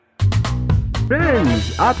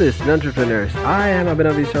Friends, artists and entrepreneurs, I am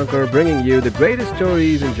Abhinav V Sankar bringing you the greatest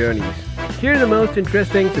stories and journeys. Here are the most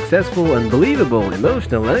interesting, successful, unbelievable,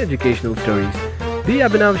 emotional and educational stories. The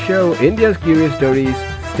Abhinav Show, India's Curious Stories.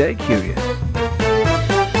 Stay curious.